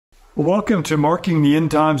Welcome to Marking the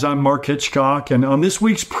End Times. I'm Mark Hitchcock, and on this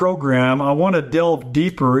week's program, I want to delve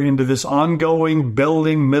deeper into this ongoing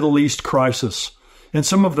building Middle East crisis and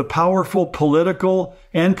some of the powerful political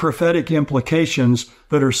and prophetic implications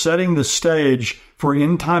that are setting the stage for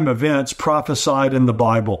end-time events prophesied in the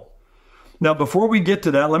Bible. Now, before we get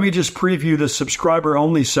to that, let me just preview the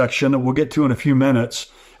subscriber-only section that we'll get to in a few minutes.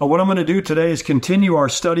 What I'm going to do today is continue our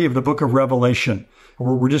study of the book of Revelation.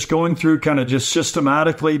 We're just going through kind of just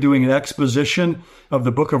systematically doing an exposition of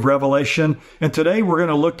the book of Revelation. And today we're going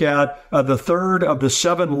to look at the third of the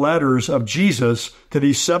 7 letters of Jesus to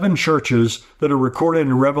these 7 churches that are recorded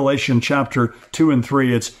in Revelation chapter 2 and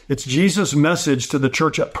 3. It's Jesus' message to the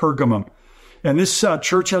church at Pergamum. And this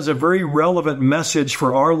church has a very relevant message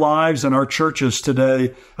for our lives and our churches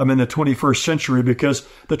today in the 21st century, because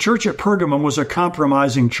the church at Pergamum was a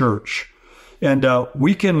compromising church. And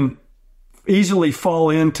we can easily fall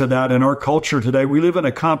into that in our culture today. We live in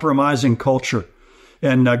a compromising culture.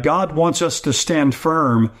 And God wants us to stand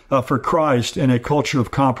firm for Christ in a culture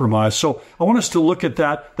of compromise. So I want us to look at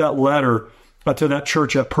that letter to that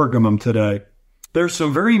church at Pergamum today. There's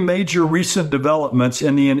some very major recent developments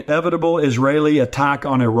in the inevitable Israeli attack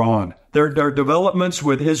on Iran. There are developments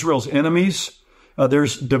with Israel's enemies.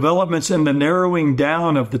 There's developments in the narrowing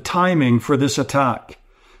down of the timing for this attack.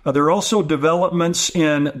 There are also developments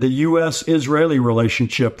in the U.S.-Israeli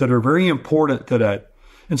relationship that are very important today.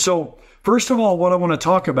 And so, first of all, what I want to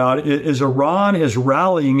talk about is Iran is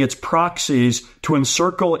rallying its proxies to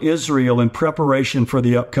encircle Israel in preparation for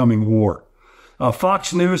the upcoming war.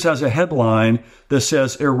 Fox News has a headline that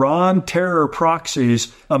says, "Iran terror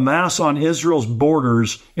proxies amass on Israel's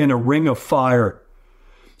borders in a ring of fire."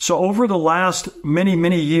 So over the last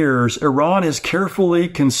many years, Iran has carefully,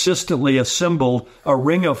 consistently assembled a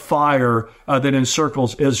ring of fire that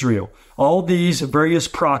encircles Israel. All these various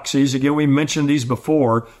proxies, again, we mentioned these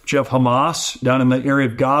before. You have Hamas down in the area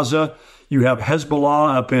of Gaza. You have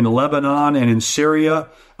Hezbollah up in Lebanon and in Syria.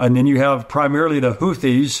 And then you have primarily the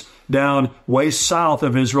Houthis down way south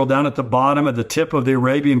of Israel, down at the bottom, at the tip of the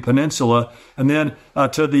Arabian Peninsula. And then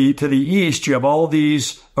to the east, you have all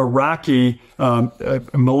these Iraqi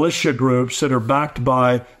militia groups that are backed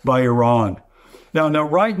by Iran. Now,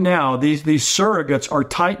 right now, these surrogates are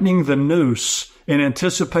tightening the noose in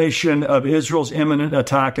anticipation of Israel's imminent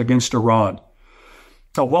attack against Iran.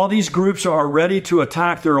 Now, while these groups are ready to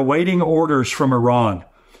attack, they're awaiting orders from Iran.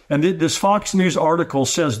 And this Fox News article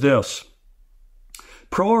says this: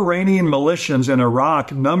 pro-Iranian militias in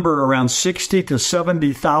Iraq number around 60 to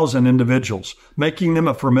 70,000 individuals, making them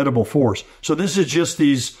a formidable force. So this is just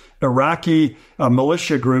these Iraqi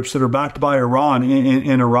militia groups that are backed by Iran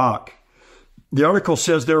in Iraq. The article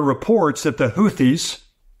says there are reports that the Houthis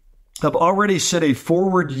have already sent a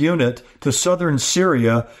forward unit to southern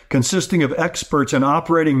Syria consisting of experts in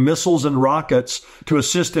operating missiles and rockets to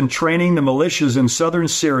assist in training the militias in southern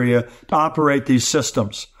Syria to operate these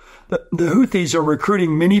systems. The Houthis are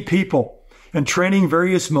recruiting many people and training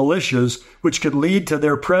various militias, which could lead to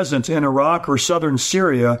their presence in Iraq or southern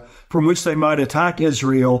Syria, from which they might attack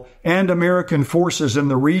Israel and American forces in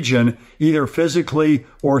the region, either physically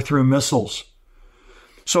or through missiles.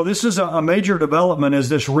 So this is a major development as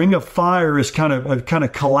this ring of fire is kind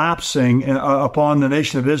of collapsing upon the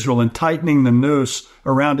nation of Israel and tightening the noose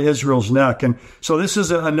around Israel's neck. And so this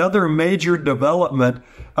is another major development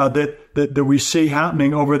that we see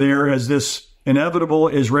happening over there as this inevitable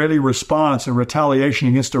Israeli response and retaliation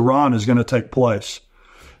against Iran is going to take place.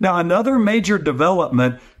 Now, another major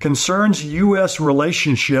development concerns U.S.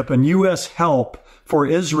 relationship and U.S. help for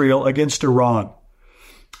Israel against Iran.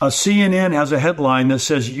 CNN has a headline that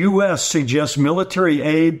says U.S. suggests military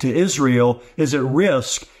aid to Israel is at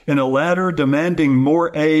risk in a letter demanding more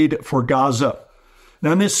aid for Gaza.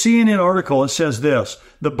 Now, in this CNN article, it says this: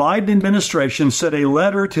 the Biden administration sent a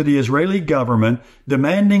letter to the Israeli government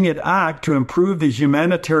demanding it act to improve the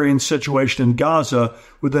humanitarian situation in Gaza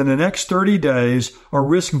within the next 30 days or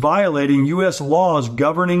risk violating U.S. laws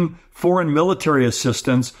governing foreign military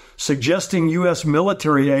assistance, suggesting U.S.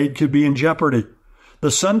 military aid could be in jeopardy. The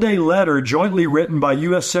Sunday letter, jointly written by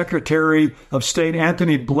U.S. Secretary of State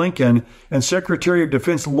Antony Blinken and Secretary of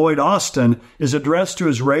Defense Lloyd Austin, is addressed to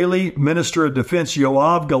Israeli Minister of Defense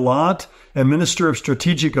Yoav Gallant and Minister of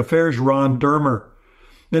Strategic Affairs Ron Dermer.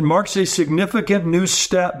 It marks a significant new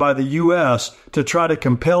step by the U.S. to try to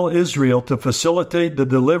compel Israel to facilitate the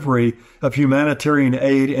delivery of humanitarian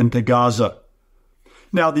aid into Gaza.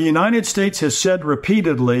 Now, the United States has said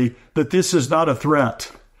repeatedly that this is not a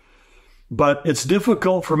threat. But it's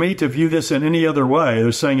difficult for me to view this in any other way.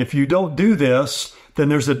 They're saying if you don't do this, then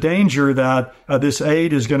there's a danger that this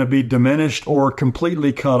aid is going to be diminished or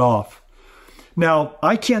completely cut off. Now,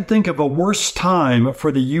 I can't think of a worse time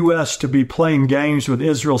for the U.S. to be playing games with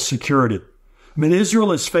Israel's security. I mean,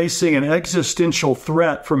 Israel is facing an existential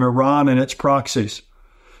threat from Iran and its proxies.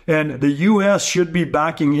 And the U.S. should be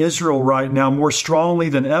backing Israel right now more strongly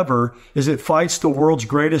than ever as it fights the world's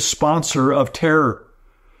greatest sponsor of terror.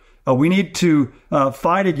 We need to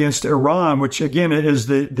fight against Iran, which, again, is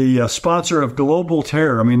the sponsor of global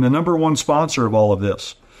terror. I mean, the number one sponsor of all of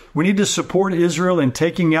this. We need to support Israel in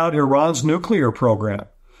taking out Iran's nuclear program.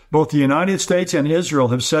 Both the United States and Israel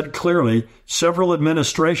have said clearly, several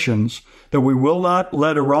administrations, that we will not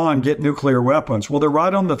let Iran get nuclear weapons. Well, they're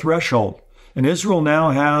right on the threshold. And Israel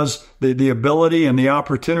now has the ability and the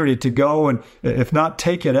opportunity to go and, if not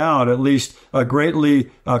take it out, at least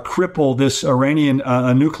greatly cripple this Iranian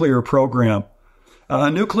nuclear program.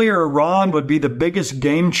 A nuclear Iran would be the biggest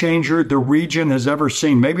game changer the region has ever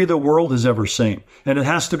seen, maybe the world has ever seen, and it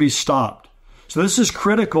has to be stopped. So this is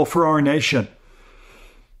critical for our nation.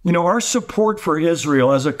 You know, our support for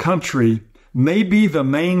Israel as a country may be the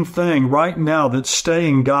main thing right now that's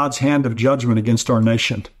staying God's hand of judgment against our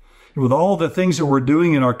nation. With all the things that we're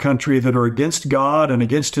doing in our country that are against God and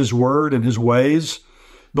against His word and His ways,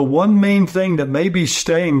 the one main thing that may be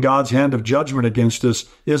staying God's hand of judgment against us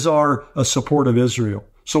is our support of Israel.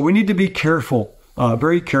 So we need to be careful,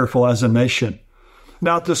 very careful as a nation.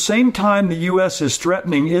 Now, at the same time the U.S. is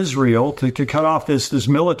threatening Israel to cut off this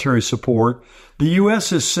military support, the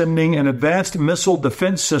U.S. is sending an advanced missile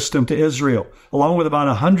defense system to Israel, along with about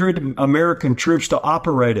 100 American troops to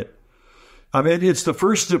operate it. I mean, it's the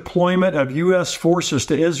first deployment of U.S. forces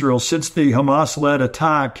to Israel since the Hamas-led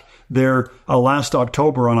attack there last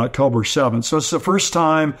October, on October 7th. So it's the first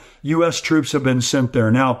time U.S. troops have been sent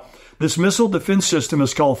there. Now, this missile defense system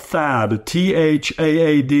is called THAAD,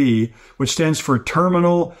 T-H-A-A-D, which stands for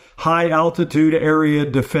Terminal High Altitude Area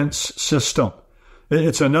Defense System.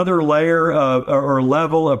 It's another layer or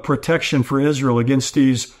level of protection for Israel against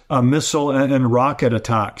these missile and rocket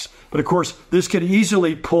attacks. But of course, this could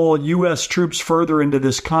easily pull U.S. troops further into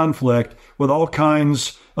this conflict with all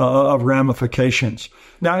kinds of ramifications.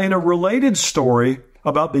 Now, in a related story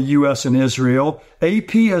about the U.S. and Israel,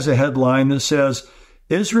 AP has a headline that says,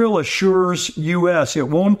 Israel assures U.S. it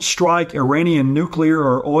won't strike Iranian nuclear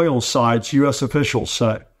or oil sites, U.S. officials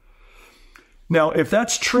say. Now, if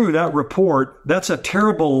that's true, that report, that's a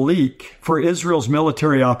terrible leak for Israel's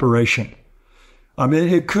military operation. I mean,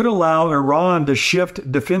 it could allow Iran to shift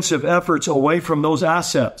defensive efforts away from those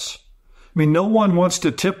assets. I mean, no one wants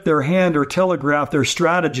to tip their hand or telegraph their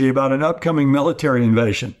strategy about an upcoming military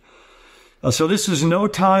invasion. So this is no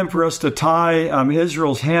time for us to tie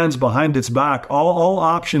Israel's hands behind its back. All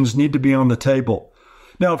options need to be on the table.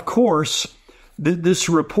 Now, of course, this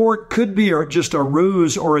report could be just a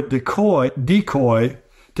ruse or a decoy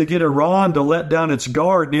to get Iran to let down its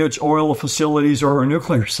guard near its oil facilities or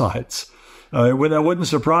nuclear sites. That wouldn't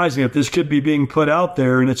surprise me if this could be being put out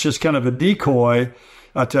there and it's just kind of a decoy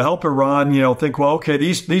to help Iran, think, well, okay,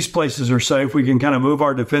 these places are safe. We can kind of move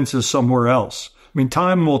our defenses somewhere else. I mean,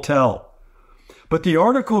 time will tell. But the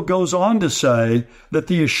article goes on to say that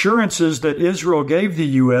the assurances that Israel gave the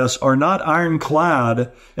U.S. are not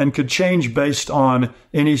ironclad and could change based on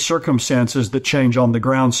any circumstances that change on the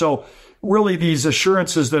ground. So really these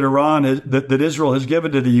assurances that that Israel has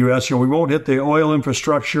given to the U.S., we won't hit the oil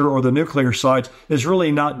infrastructure or the nuclear sites, is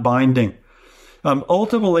really not binding.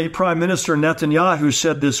 Ultimately, Prime Minister Netanyahu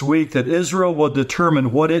said this week that Israel will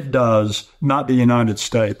determine what it does, not the United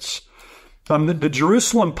States. The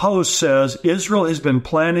Jerusalem Post says Israel has been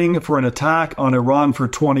planning for an attack on Iran for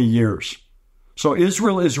 20 years. So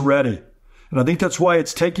Israel is ready. And I think that's why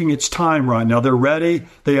it's taking its time right now. They're ready.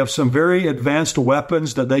 They have some very advanced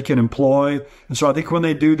weapons that they can employ. And so I think when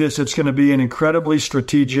they do this, it's going to be an incredibly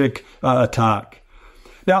strategic attack.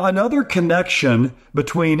 Now, another connection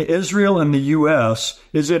between Israel and the U.S.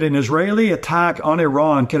 is that an Israeli attack on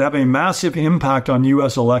Iran could have a massive impact on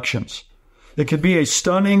U.S. elections. It could be a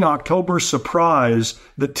stunning October surprise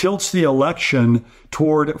that tilts the election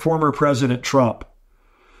toward former President Trump.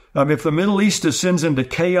 If the Middle East descends into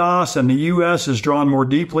chaos and the U.S. is drawn more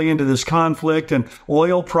deeply into this conflict and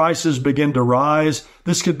oil prices begin to rise,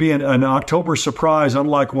 this could be an October surprise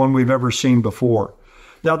unlike one we've ever seen before.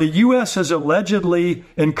 Now, the U.S. has allegedly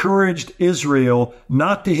encouraged Israel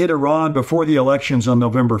not to hit Iran before the elections on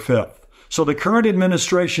November 5th. So the current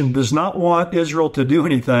administration does not want Israel to do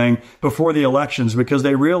anything before the elections because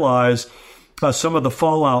they realize some of the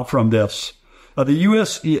fallout from this. The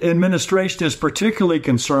U.S. administration is particularly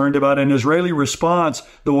concerned about an Israeli response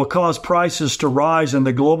that will cause prices to rise in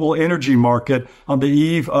the global energy market on the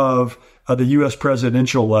eve of the U.S.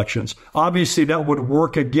 presidential elections. Obviously, that would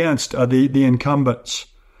work against the incumbents.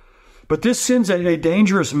 But this sends a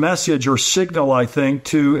dangerous message or signal, I think,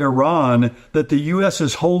 to Iran that the U.S.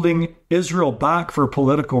 is holding Israel back for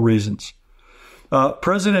political reasons.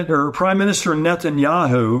 Prime Minister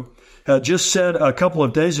Netanyahu just said a couple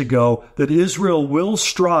of days ago that Israel will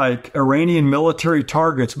strike Iranian military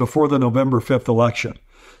targets before the November 5th election.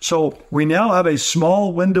 So we now have a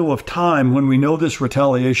small window of time when we know this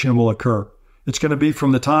retaliation will occur. It's going to be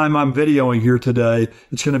from the time I'm videoing here today.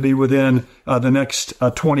 It's going to be within the next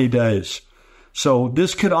 20 days. So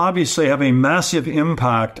this could obviously have a massive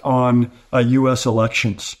impact on U.S.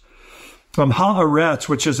 elections. Haaretz,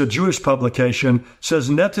 which is a Jewish publication,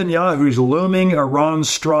 says Netanyahu's looming Iran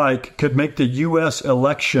strike could make the U.S.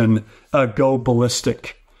 election go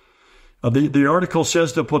ballistic. The article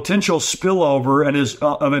says the potential spillover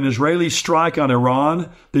of an Israeli strike on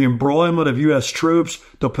Iran, the embroilment of U.S. troops,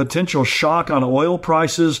 the potential shock on oil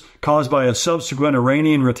prices caused by a subsequent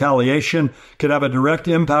Iranian retaliation could have a direct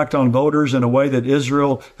impact on voters in a way that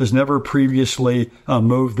Israel has never previously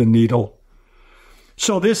moved the needle.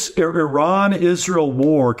 So this Iran-Israel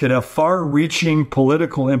war could have far-reaching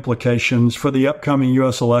political implications for the upcoming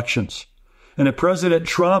U.S. elections. And if President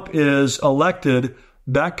Trump is elected,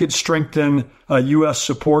 that could strengthen U.S.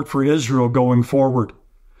 support for Israel going forward.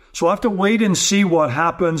 So we'll have to wait and see what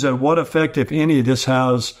happens and what effect, if any, this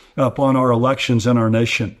has upon our elections in our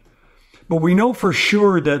nation. But we know for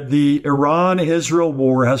sure that the Iran-Israel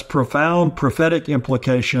war has profound prophetic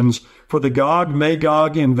implications for the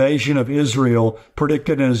Gog-Magog invasion of Israel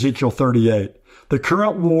predicted in Ezekiel 38. The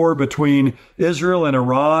current war between Israel and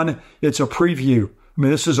Iran, it's a preview. I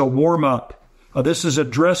mean, this is a warm-up. This is a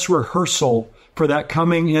dress rehearsal for that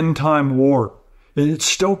coming end-time war. It's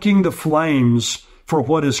stoking the flames for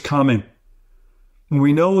what is coming. And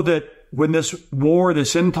we know that when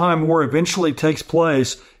this end-time war eventually takes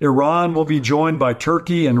place, Iran will be joined by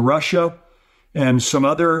Turkey and Russia and some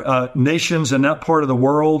other nations in that part of the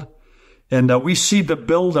world. And we see the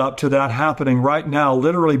buildup to that happening right now,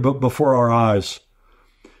 literally before our eyes.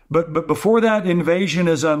 But before that invasion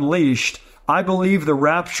is unleashed, I believe the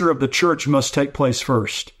rapture of the church must take place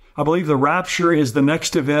first. I believe the rapture is the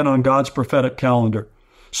next event on God's prophetic calendar.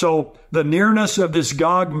 So the nearness of this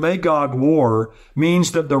Gog-Magog war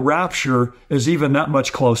means that the rapture is even that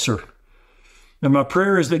much closer. And my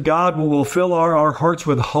prayer is that God will fill our hearts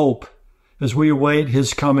with hope as we await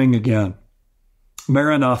his coming again.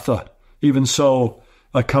 Maranatha, even so,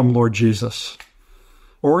 come Lord Jesus.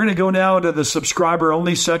 Well, we're going to go now to the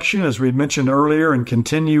subscriber-only section, as we mentioned earlier, and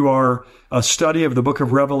continue our study of the book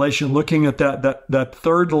of Revelation, looking at that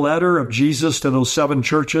third letter of Jesus to those 7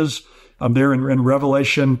 churches there in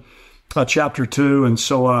Revelation chapter 2. And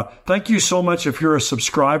so thank you so much if you're a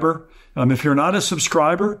subscriber. If you're not a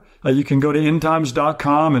subscriber, you can go to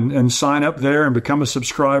endtimes.com and sign up there and become a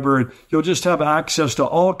subscriber. And you'll just have access to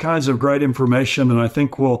all kinds of great information, and I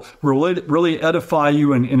think will really edify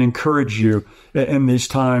you and encourage you in these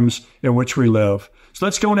times in which we live. So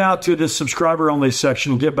let's go now to this subscriber-only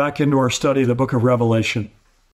section and get back into our study of the book of Revelation.